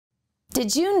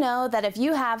Did you know that if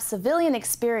you have civilian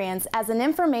experience as an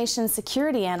information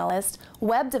security analyst,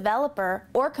 web developer,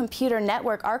 or computer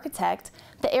network architect,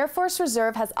 the Air Force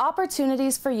Reserve has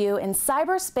opportunities for you in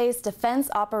cyberspace defense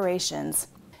operations.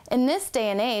 In this day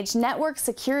and age, network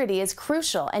security is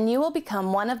crucial, and you will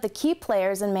become one of the key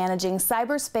players in managing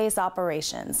cyberspace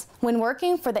operations. When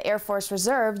working for the Air Force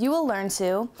Reserve, you will learn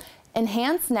to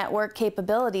enhance network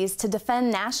capabilities to defend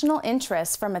national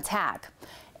interests from attack,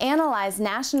 analyze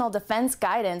national defense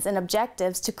guidance and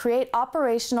objectives to create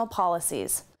operational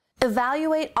policies,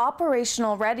 evaluate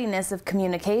operational readiness of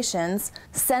communications,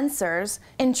 sensors,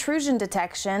 intrusion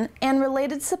detection, and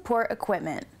related support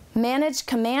equipment, manage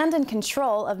command and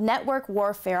control of network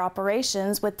warfare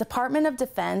operations with Department of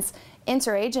Defense,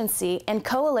 interagency, and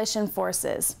coalition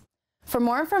forces. For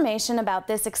more information about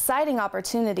this exciting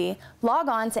opportunity, log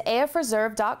on to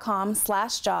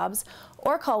afreserve.com/jobs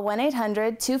or call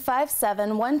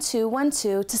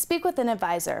 1-800-257-1212 to speak with an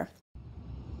advisor.